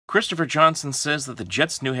Christopher Johnson says that the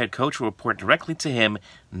Jets' new head coach will report directly to him,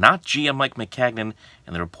 not GM Mike McCarthy, and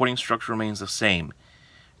the reporting structure remains the same.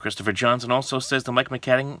 Christopher Johnson also says that Mike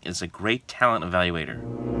McCarthy is a great talent evaluator.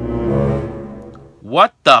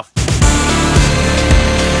 What the f***?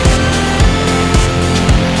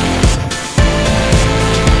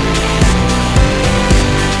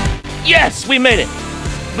 Yes, we made it!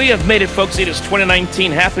 We have made it, folks. It is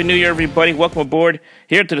 2019. Happy New Year, everybody. Welcome aboard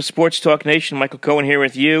here to the Sports Talk Nation. Michael Cohen here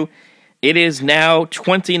with you. It is now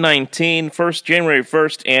 2019, January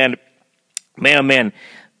 1st, and man, oh man,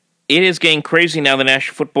 it is getting crazy now in the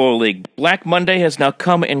National Football League. Black Monday has now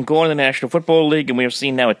come and gone in the National Football League, and we have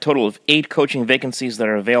seen now a total of 8 coaching vacancies that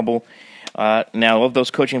are available. Now, of those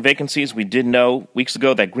coaching vacancies, we did know weeks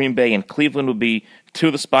ago that Green Bay and Cleveland would be 2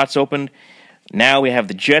 of the spots open. Now we have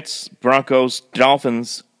the Jets, Broncos,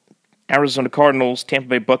 Dolphins, Arizona Cardinals, Tampa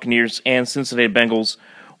Bay Buccaneers, and Cincinnati Bengals,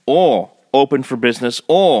 all open for business,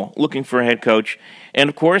 all looking for a head coach. And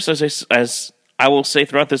of course, as I will say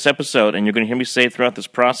throughout this episode, and you're going to hear me say throughout this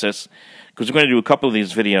process, because we're going to do a couple of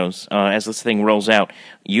these videos as this thing rolls out,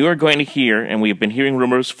 you are going to hear, and we've been hearing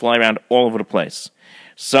rumors fly around all over the place.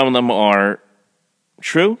 Some of them are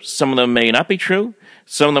true, some of them may not be true,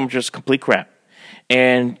 some of them are just complete crap.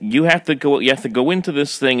 And you have to go into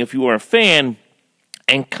this thing, if you are a fan,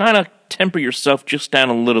 and kind of temper yourself just down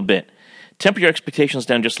a little bit. Temper your expectations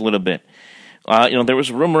down just a little bit. There was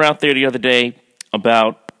a rumor out there the other day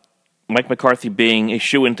about Mike McCarthy being a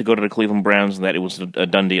shoo-in to go to the Cleveland Browns, and that it was a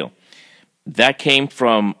done deal. That came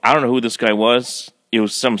from, I don't know who this guy was. It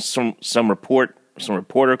was some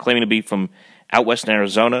reporter claiming to be from out west in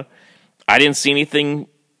Arizona. I didn't see anything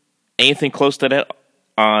close to that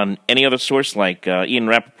on any other source like Ian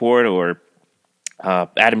Rappaport or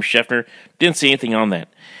Adam Schefter. Didn't see anything on that.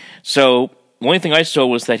 So the only thing I saw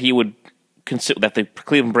was that that the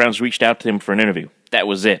Cleveland Browns reached out to him for an interview. That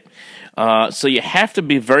was it. So you have to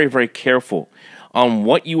be very, very careful on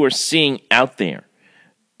what you are seeing out there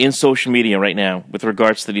in social media right now with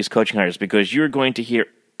regards to these coaching hires, because you're going to hear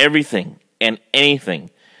everything and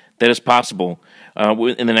anything that is possible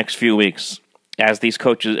in the next few weeks as these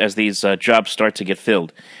jobs start to get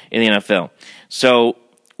filled in the NFL. So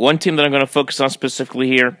one team that I'm going to focus on specifically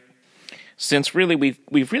here, since we really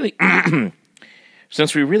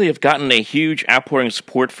have gotten a huge outpouring of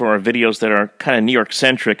support for our videos that are kind of New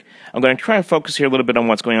York-centric, I'm going to try to focus here a little bit on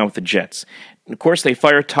what's going on with the Jets. Of course, they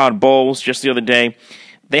fired Todd Bowles just the other day.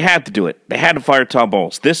 They had to do it. They had to fire Todd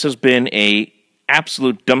Bowles. This has been an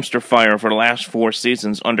absolute dumpster fire for the last 4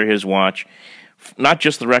 seasons under his watch. Not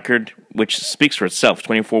just the record, which speaks for itself,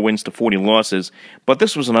 24 wins to 40 losses, but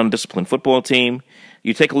this was an undisciplined football team.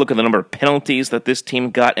 You take a look at the number of penalties that this team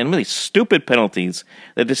got, and really stupid penalties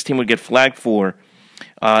that this team would get flagged for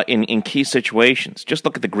in key situations. Just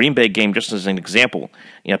look at the Green Bay game just as an example.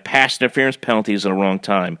 You have pass interference penalties at the wrong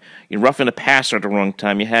time. You're roughing the passer at the wrong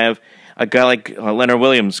time. You have a guy like Leonard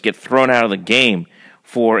Williams get thrown out of the game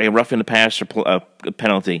for a roughing the passer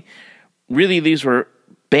penalty. Really, these were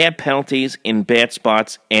bad penalties in bad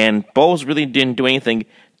spots, and Bowles really didn't do anything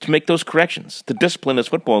to make those corrections, to discipline this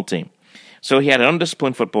football team. So he had an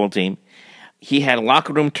undisciplined football team. He had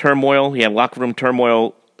locker room turmoil. He had locker room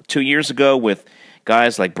turmoil 2 years ago with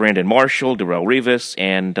guys like Brandon Marshall, Darrelle Revis,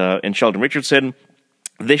 and Sheldon Richardson.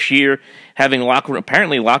 This year, having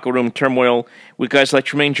apparently locker room turmoil with guys like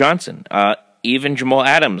Tremaine Johnson. Even Jamal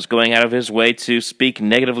Adams going out of his way to speak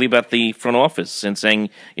negatively about the front office and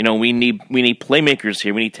saying, we need playmakers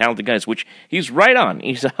here, we need talented guys, which he's right on.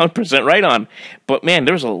 He's 100% right on. But man,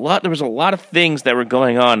 there was a lot of things that were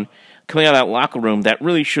going on coming out of that locker room that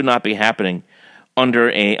really should not be happening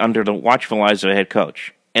under the watchful eyes of a head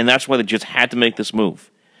coach. And that's why they just had to make this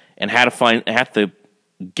move and had to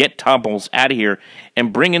get Todd Bowles out of here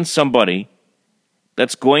and bring in somebody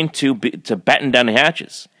that's going to batten down the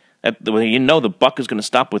hatches. The buck is going to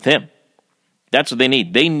stop with him. That's what they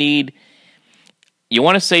need. You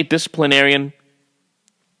want to say disciplinarian?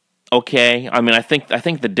 Okay. I mean, I think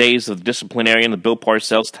the days of the disciplinarian, the Bill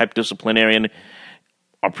Parcells type disciplinarian,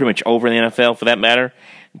 are pretty much over in the NFL for that matter.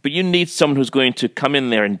 But you need someone who's going to come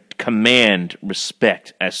in there and command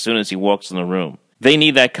respect as soon as he walks in the room. They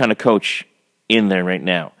need that kind of coach in there right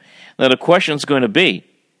now. Now, the question is going to be,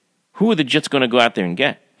 who are the Jets going to go out there and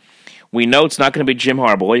get? We know it's not going to be Jim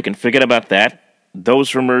Harbaugh. You can forget about that.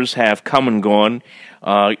 Those rumors have come and gone.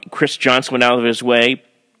 Chris Johnson went out of his way,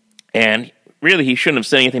 and really he shouldn't have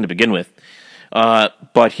said anything to begin with.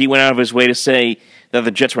 But he went out of his way to say that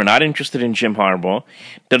the Jets were not interested in Jim Harbaugh.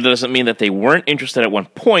 That doesn't mean that they weren't interested at one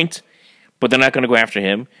point, but they're not going to go after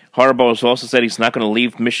him. Harbaugh has also said he's not going to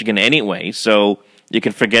leave Michigan anyway, so you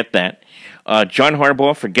can forget that. John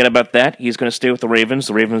Harbaugh, forget about that. He's going to stay with the Ravens.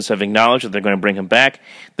 The Ravens have acknowledged that they're going to bring him back.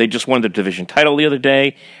 They just won the division title the other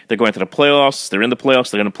day. They're going to the playoffs. They're in the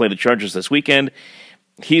playoffs. They're going to play the Chargers this weekend.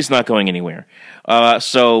 He's not going anywhere.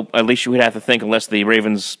 So at least you would have to think, unless the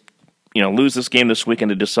Ravens, lose this game this weekend,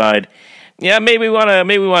 to decide, maybe we want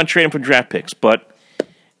to trade him for draft picks. But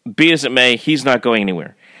be as it may, he's not going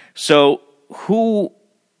anywhere. So who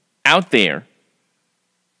out there?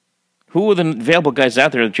 Who are the available guys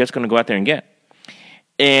out there that the Jets going to go out there and get?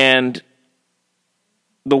 And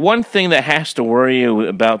the one thing that has to worry you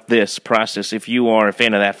about this process, if you are a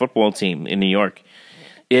fan of that football team in New York,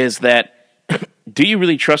 is that do you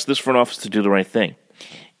really trust this front office to do the right thing?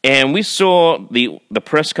 And we saw the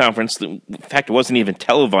press conference. In fact, it wasn't even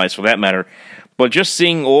televised for that matter. But just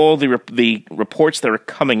seeing all the reports that are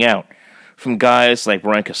coming out from guys like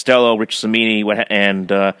Brian Costello, Rich Cimini, and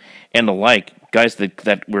the like, guys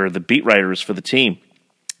that were the beat writers for the team.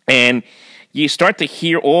 And you start to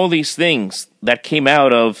hear all these things that came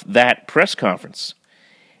out of that press conference.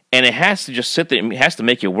 And it has to just sit there. It has to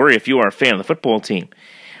make you worry if you are a fan of the football team.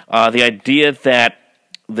 The idea that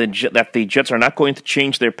the Jets are not going to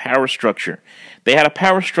change their power structure. They had a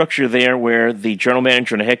power structure there where the general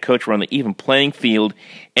manager and the head coach were on the even playing field,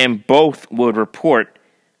 and both would report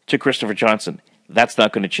to Christopher Johnson. That's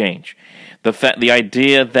not going to change. The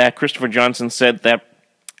idea that Christopher Johnson said that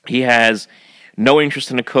he has no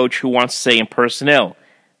interest in a coach who wants to say in personnel,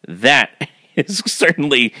 that is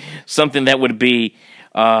certainly something that would be,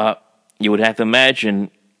 you would have to imagine,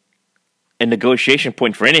 a negotiation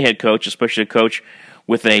point for any head coach, especially a coach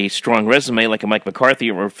with a strong resume like a Mike McCarthy,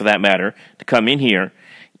 or for that matter, to come in here.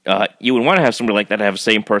 You would want to have somebody like that to have the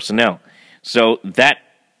same personnel. So that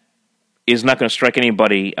is not going to strike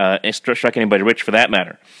anybody rich for that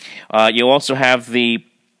matter. You also have the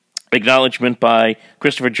acknowledgement by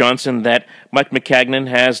Christopher Johnson that Mike McCagnon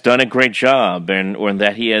has done a great job, or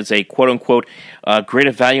that he has a quote-unquote great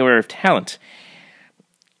evaluator of talent.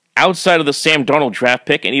 Outside of the Sam Darnold draft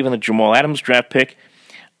pick and even the Jamal Adams draft pick,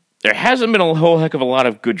 there hasn't been a whole heck of a lot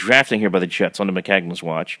of good drafting here by the Jets under McCagnon's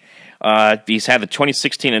watch. He's had the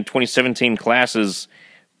 2016 and 2017 classes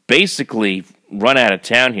basically run out of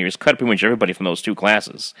town here. He's cut pretty much everybody from those two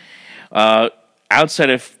classes. Outside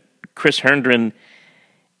of Chris Herndon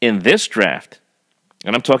in this draft,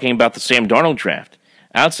 and I'm talking about the Sam Darnold draft,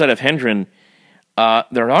 outside of Hendren,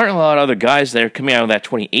 there aren't a lot of other guys that are coming out of that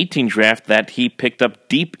 2018 draft that he picked up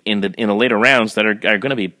deep in the later rounds that are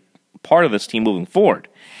going to be part of this team moving forward.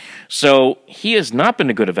 So he has not been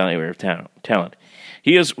a good evaluator of talent.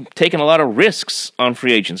 He has taken a lot of risks on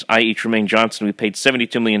free agents, i.e. Tremaine Johnson, we paid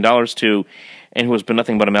 $72 million to, and who has been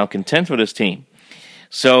nothing but a malcontent for this team.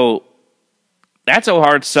 So that's a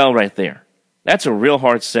hard sell right there. That's a real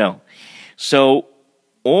hard sell. So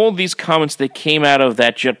all these comments that came out of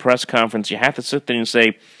that Jet press conference, you have to sit there and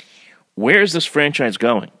say, where is this franchise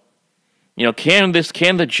going? Can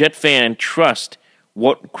the Jet fan trust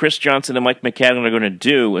what Chris Johnson and Mike McCagnon are going to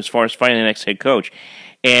do as far as finding the next head coach?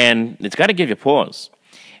 And it's got to give you pause.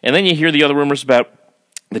 And then you hear the other rumors about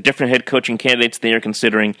the different head coaching candidates they are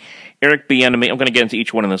considering. Eric Bieniemy, I'm going to get into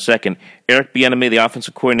each one in a second. Eric Bieniemy, the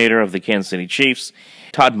offensive coordinator of the Kansas City Chiefs.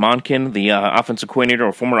 Todd Monken, the offensive coordinator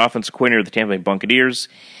or former offensive coordinator of the Tampa Bay Buccaneers.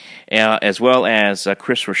 As well as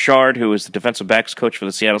Chris Richard, who is the defensive backs coach for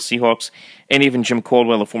the Seattle Seahawks. And even Jim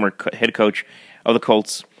Caldwell, the former head coach of the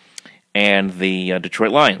Colts and the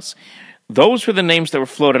Detroit Lions. Those were the names that were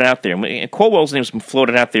floated out there. Caldwell's name's been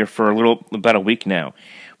floated out there for about a week now.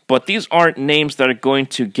 But these aren't names that are going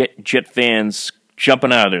to get Jet fans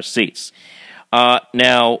jumping out of their seats.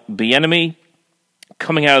 Now, Bieniemy,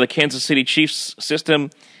 coming out of the Kansas City Chiefs system,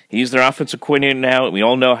 he's their offensive coordinator now. We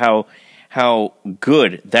all know how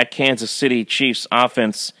good that Kansas City Chiefs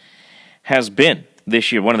offense has been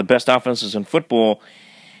this year. One of the best offenses in football.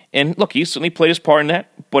 And look, he certainly played his part in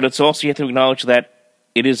that, but it's also, you have to acknowledge that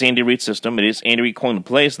it is Andy Reid's system. It is Andy Reid calling the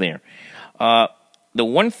plays there. The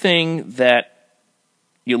one thing that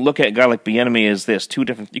you look at a guy like Bieniemy is this: you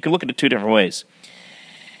can look at it two different ways.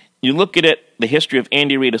 You look at it, the history of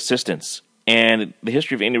Andy Reid assistants, and the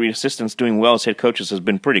history of Andy Reid assistants doing well as head coaches has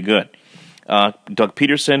been pretty good. Doug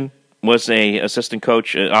Peterson was a assistant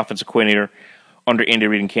coach, offensive coordinator under Andy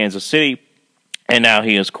Reid in Kansas City. And now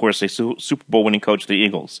he is, of course, a Super Bowl winning coach of the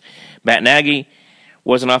Eagles. Matt Nagy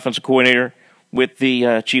was an offensive coordinator with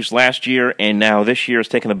the Chiefs last year, and now this year has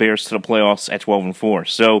taken the Bears to the playoffs at 12-4.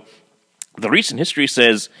 So the recent history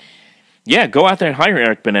says, yeah, go out there and hire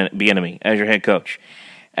Eric Bieniemy as your head coach.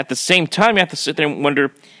 At the same time, you have to sit there and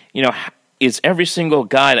wonder, is every single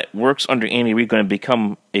guy that works under Andy Reid going to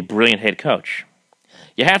become a brilliant head coach?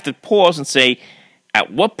 You have to pause and say,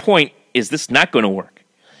 at what point is this not going to work?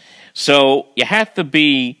 So you have to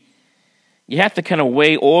kind of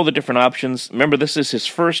weigh all the different options. Remember, this is his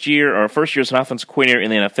first year as an offensive coordinator in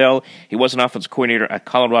the NFL. He was an offensive coordinator at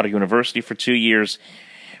Colorado University for 2 years.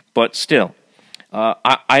 But still,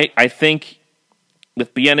 I think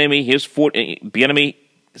with Bieniemy, Bieniemy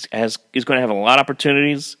is going to have a lot of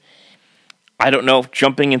opportunities. I don't know if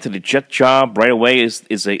jumping into the Jet job right away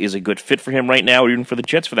is a good fit for him right now, or even for the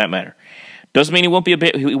Jets for that matter. Doesn't mean he will be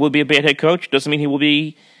a bad head coach. Doesn't mean he will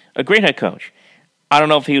be a great head coach. I don't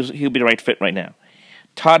know if he'll be the right fit right now.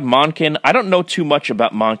 Todd Monken, I don't know too much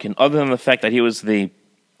about Monken other than the fact that he was the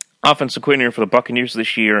offensive coordinator for the Buccaneers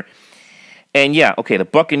this year. And yeah, okay, the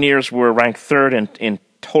Buccaneers were ranked third in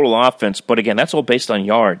total offense, but again, that's all based on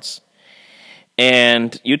yards.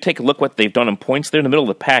 And you take a look what they've done in points. They're in the middle of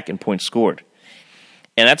the pack in points scored.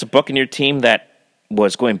 And that's a Buccaneer team that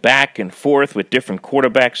was going back and forth with different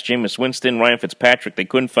quarterbacks, Jameis Winston, Ryan Fitzpatrick. They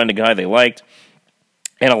couldn't find a guy they liked.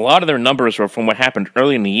 And a lot of their numbers were from what happened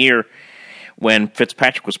early in the year when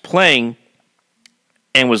Fitzpatrick was playing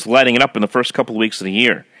and was lighting it up in the first couple of weeks of the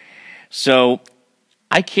year. So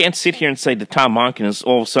I can't sit here and say that Tom Monken is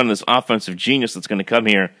all of a sudden this offensive genius that's going to come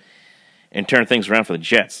here and turn things around for the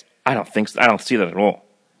Jets. I don't think so. I don't see that at all.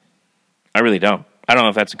 I really don't. I don't know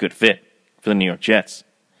if that's a good fit for the New York Jets.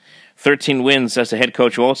 13 wins as a head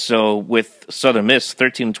coach also with Southern Miss,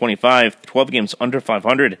 13-25, 12 games under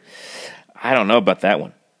 500. I don't know about that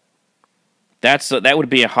one. That would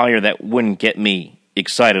be a hire that wouldn't get me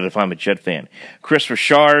excited if I'm a Jet fan. Chris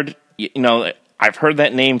Richard, I've heard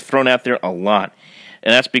that name thrown out there a lot,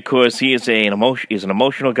 and that's because he is an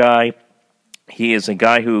emotional guy. He is a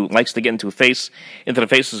guy who likes to get into the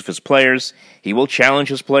faces of his players. He will challenge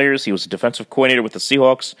his players. He was a defensive coordinator with the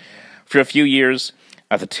Seahawks for a few years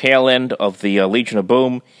at the tail end of the Legion of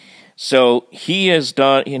Boom. So he's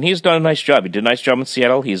done a nice job. He did a nice job in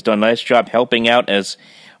Seattle. He's done a nice job helping out as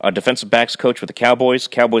a defensive backs coach with the Cowboys.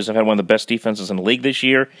 Cowboys have had one of the best defenses in the league this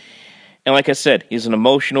year. And like I said, he's an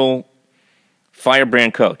emotional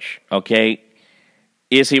firebrand coach, okay?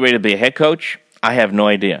 Is he ready to be a head coach? I have no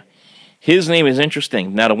idea. His name is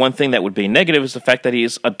interesting. Now, the one thing that would be negative is the fact that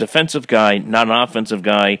he's a defensive guy, not an offensive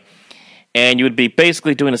guy. And you would be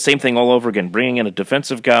basically doing the same thing all over again, bringing in a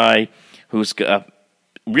defensive guy whose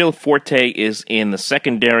real forte is in the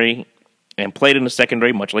secondary and played in the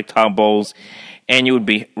secondary, much like Tom Bowles, and you would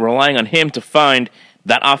be relying on him to find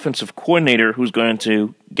that offensive coordinator who's going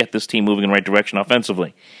to get this team moving in the right direction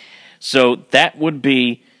offensively. So that would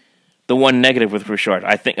be the one negative with Richard.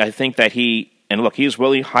 I think that he's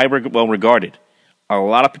really well regarded. A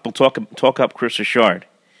lot of people talk up Chris Richard.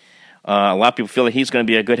 A lot of people feel that he's going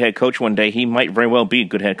to be a good head coach one day. He might very well be a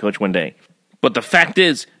good head coach one day. But the fact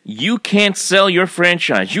is, you can't sell your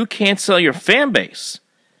franchise. You can't sell your fan base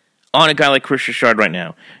on a guy like Chris Richard right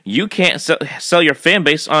now. You can't sell your fan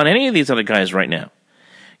base on any of these other guys right now.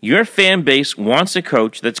 Your fan base wants a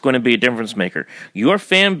coach that's going to be a difference maker. Your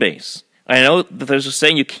fan base, I know that there's a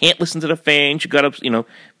saying you can't listen to the fans. You got to,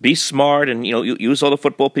 be smart and use all the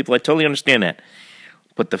football people. I totally understand that.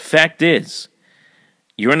 But the fact is,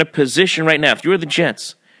 you're in a position right now, if you're the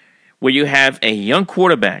Jets, where you have a young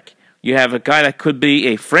quarterback. You have a guy that could be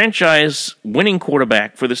a franchise-winning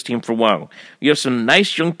quarterback for this team for a while. You have some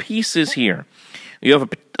nice young pieces here. You have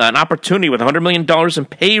an opportunity with $100 million in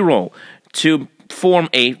payroll to form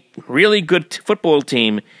a really good football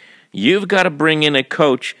team. You've got to bring in a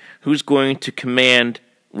coach who's going to command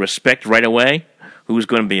respect right away, who's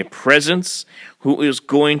going to be a presence, who is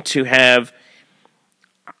going to have,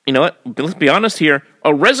 let's be honest here,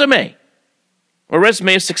 a resume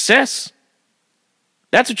of success.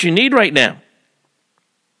 That's what you need right now.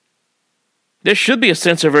 There should be a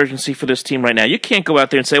sense of urgency for this team right now. You can't go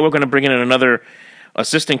out there and say, we're going to bring in another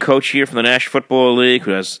assistant coach here from the National Football League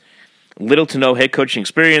who has little to no head coaching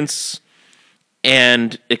experience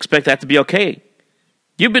and expect that to be okay.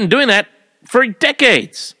 You've been doing that for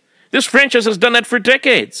decades. This franchise has done that for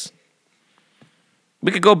decades.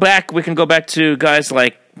 We can go back to guys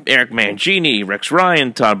like Eric Mangini, Rex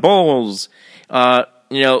Ryan, Todd Bowles, Al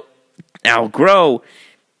Groh,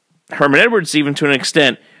 Herman Edwards, even to an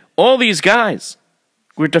extent. All these guys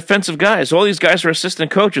were defensive guys. All these guys were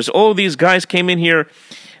assistant coaches. All these guys came in here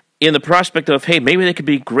in the prospect of, hey, maybe they could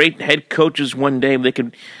be great head coaches one day. They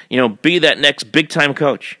could, be that next big-time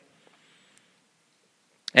coach.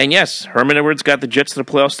 And yes, Herman Edwards got the Jets to the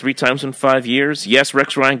playoffs 3 times in 5 years. Yes,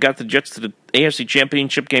 Rex Ryan got the Jets to the AFC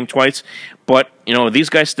Championship game twice. But, are these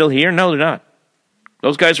guys still here? No, they're not.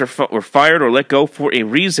 Those guys were fired or let go for a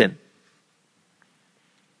reason.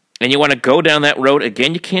 And you want to go down that road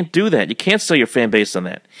again? You can't do that. You can't sell your fan base on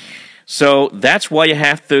that. So that's why you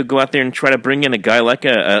have to go out there and try to bring in a guy like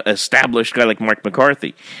a established guy like Mike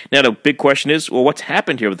McCarthy. Now, the big question is, well, what's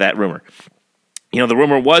happened here with that rumor? The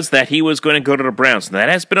rumor was that he was going to go to the Browns. That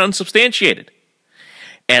has been unsubstantiated.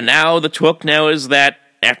 And now the talk now is that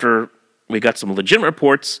after we got some legitimate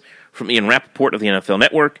reports from Ian Rappaport of the NFL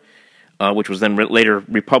Network, which was then later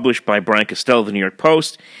republished by Brian Costello of the New York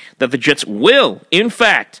Post, that the Jets will, in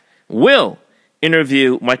fact,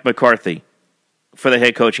 interview Mike McCarthy for the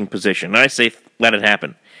head coaching position. And I say, let it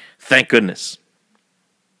happen. Thank goodness.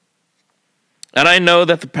 And I know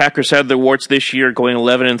that the Packers had their warts this year, going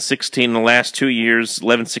 11-16 in the last 2 years,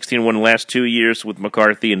 11-16-1 in the last 2 years with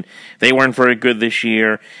McCarthy, and they weren't very good this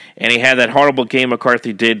year. And he had that horrible game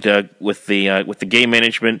McCarthy did with the game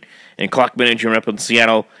management and clock management up in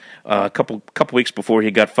Seattle a couple weeks before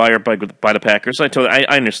he got fired by the Packers. I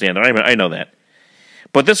understand that. I know that.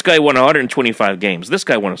 But this guy won 125 games. This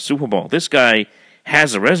guy won a Super Bowl. This guy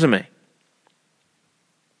has a resume.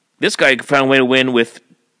 This guy found a way to win with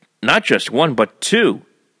not just one, but two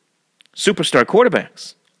superstar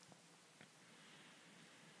quarterbacks.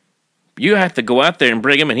 You have to go out there and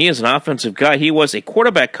bring him, and he is an offensive guy. He was a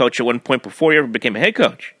quarterback coach at one point before he ever became a head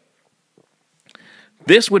coach.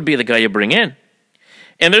 This would be the guy you bring in.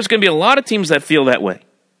 And there's going to be a lot of teams that feel that way.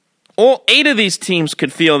 All 8 of these teams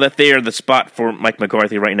could feel that they are the spot for Mike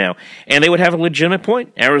McCarthy right now. And they would have a legitimate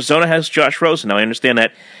point. Arizona has Josh Rosen. Now, I understand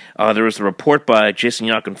that there was a report by Jason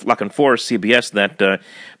Lockenfor of CBS that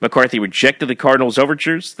McCarthy rejected the Cardinals'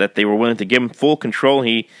 overtures, that they were willing to give him full control.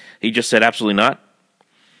 He just said absolutely not.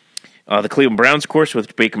 The Cleveland Browns, of course,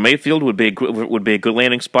 with Baker Mayfield would be a good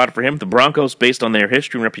landing spot for him. The Broncos, based on their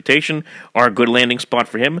history and reputation, are a good landing spot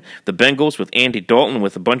for him. The Bengals, with Andy Dalton,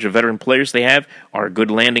 with a bunch of veteran players they have, are a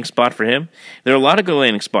good landing spot for him. There are a lot of good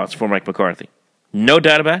landing spots for Mike McCarthy. No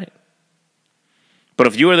doubt about it. But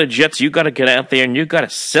if you are the Jets, you got to get out there and you got to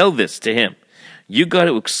sell this to him. You got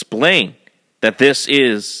to explain that this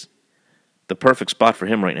is the perfect spot for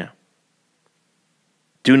him right now.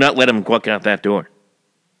 Do not let him walk out that door.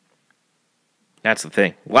 That's the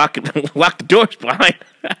thing. Lock the doors behind.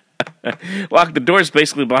 Lock the doors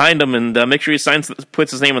basically behind him, and make sure he puts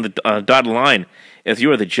his name on the dotted line. If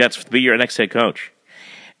you are the Jets, to be your next head coach,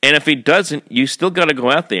 and if he doesn't, you still got to go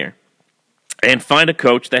out there and find a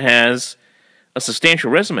coach that has a substantial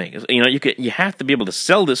resume. You have to be able to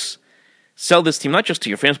sell this team not just to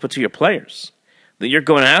your fans but to your players. That you're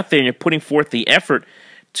going out there and you're putting forth the effort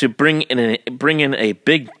to bring in a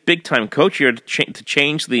big time coach here to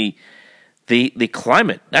change the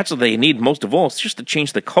climate. That's what they need most of all. It's just to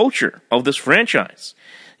change the culture of this franchise.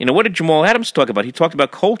 What did Jamal Adams talk about? He talked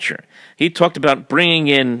about culture. He talked about bringing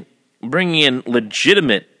in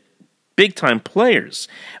legitimate big-time players,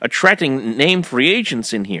 attracting name free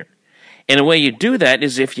agents in here. And the way you do that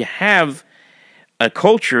is if you have a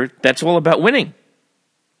culture that's all about winning,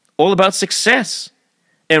 all about success.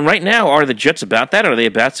 And right now, are the Jets about that? Are they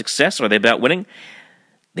about success? Are they about winning?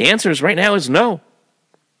 The answer is right now is no.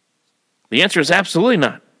 The answer is absolutely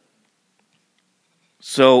not.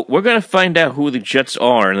 So we're going to find out who the Jets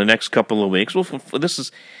are in the next couple of weeks. Well, this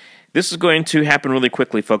is going to happen really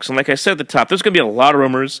quickly, folks. And like I said at the top, there's going to be a lot of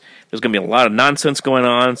rumors. There's going to be a lot of nonsense going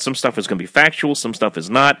on. Some stuff is going to be factual. Some stuff is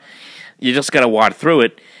not. You just got to wade through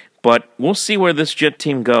it. But we'll see where this Jet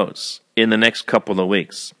team goes in the next couple of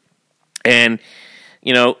weeks. And,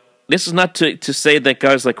 this is not to say that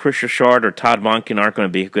guys like Chris Richard or Todd Monken aren't going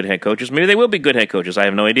to be good head coaches. Maybe they will be good head coaches. I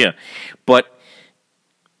have no idea. But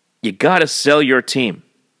you got to sell your team.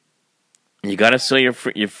 You got to sell your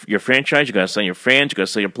franchise. You got to sell your fans. You got to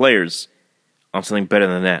sell your players on something better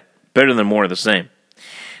than that. Better than more of the same.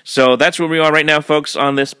 So that's where we are right now, folks,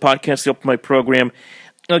 on this podcast, the Open Mic program.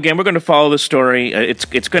 Again, we're going to follow this story. It's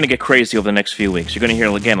going to get crazy over the next few weeks. You're going to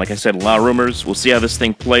hear, again, like I said, a lot of rumors. We'll see how this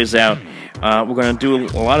thing plays out. We're going to do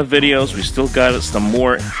a lot of videos. We still got some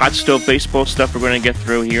more hot stove baseball stuff we're going to get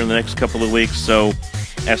through here in the next couple of weeks. So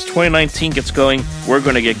as 2019 gets going, we're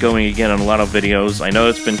going to get going again on a lot of videos. I know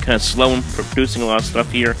it's been kind of slow in producing a lot of stuff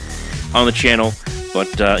here on the channel, but,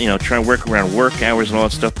 trying to work around work hours and all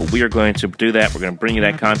that stuff, but we are going to do that. We're going to bring you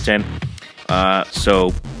that content.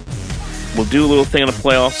 So we'll do a little thing in the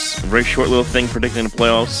playoffs, a very short little thing predicting the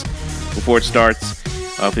playoffs before it starts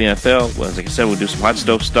for the NFL. Well, like I said, we'll do some hot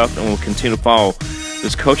stove stuff, and we'll continue to follow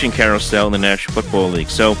this coaching carousel in the National Football League.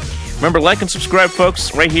 So remember, like and subscribe,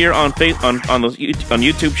 folks, right here on the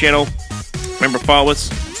YouTube channel. Remember, follow us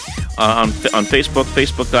on Facebook,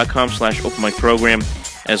 facebook.com/OpenMicProgram,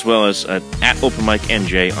 as well as at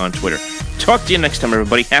OpenMicNJ on Twitter. Talk to you next time,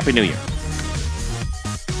 everybody. Happy New Year.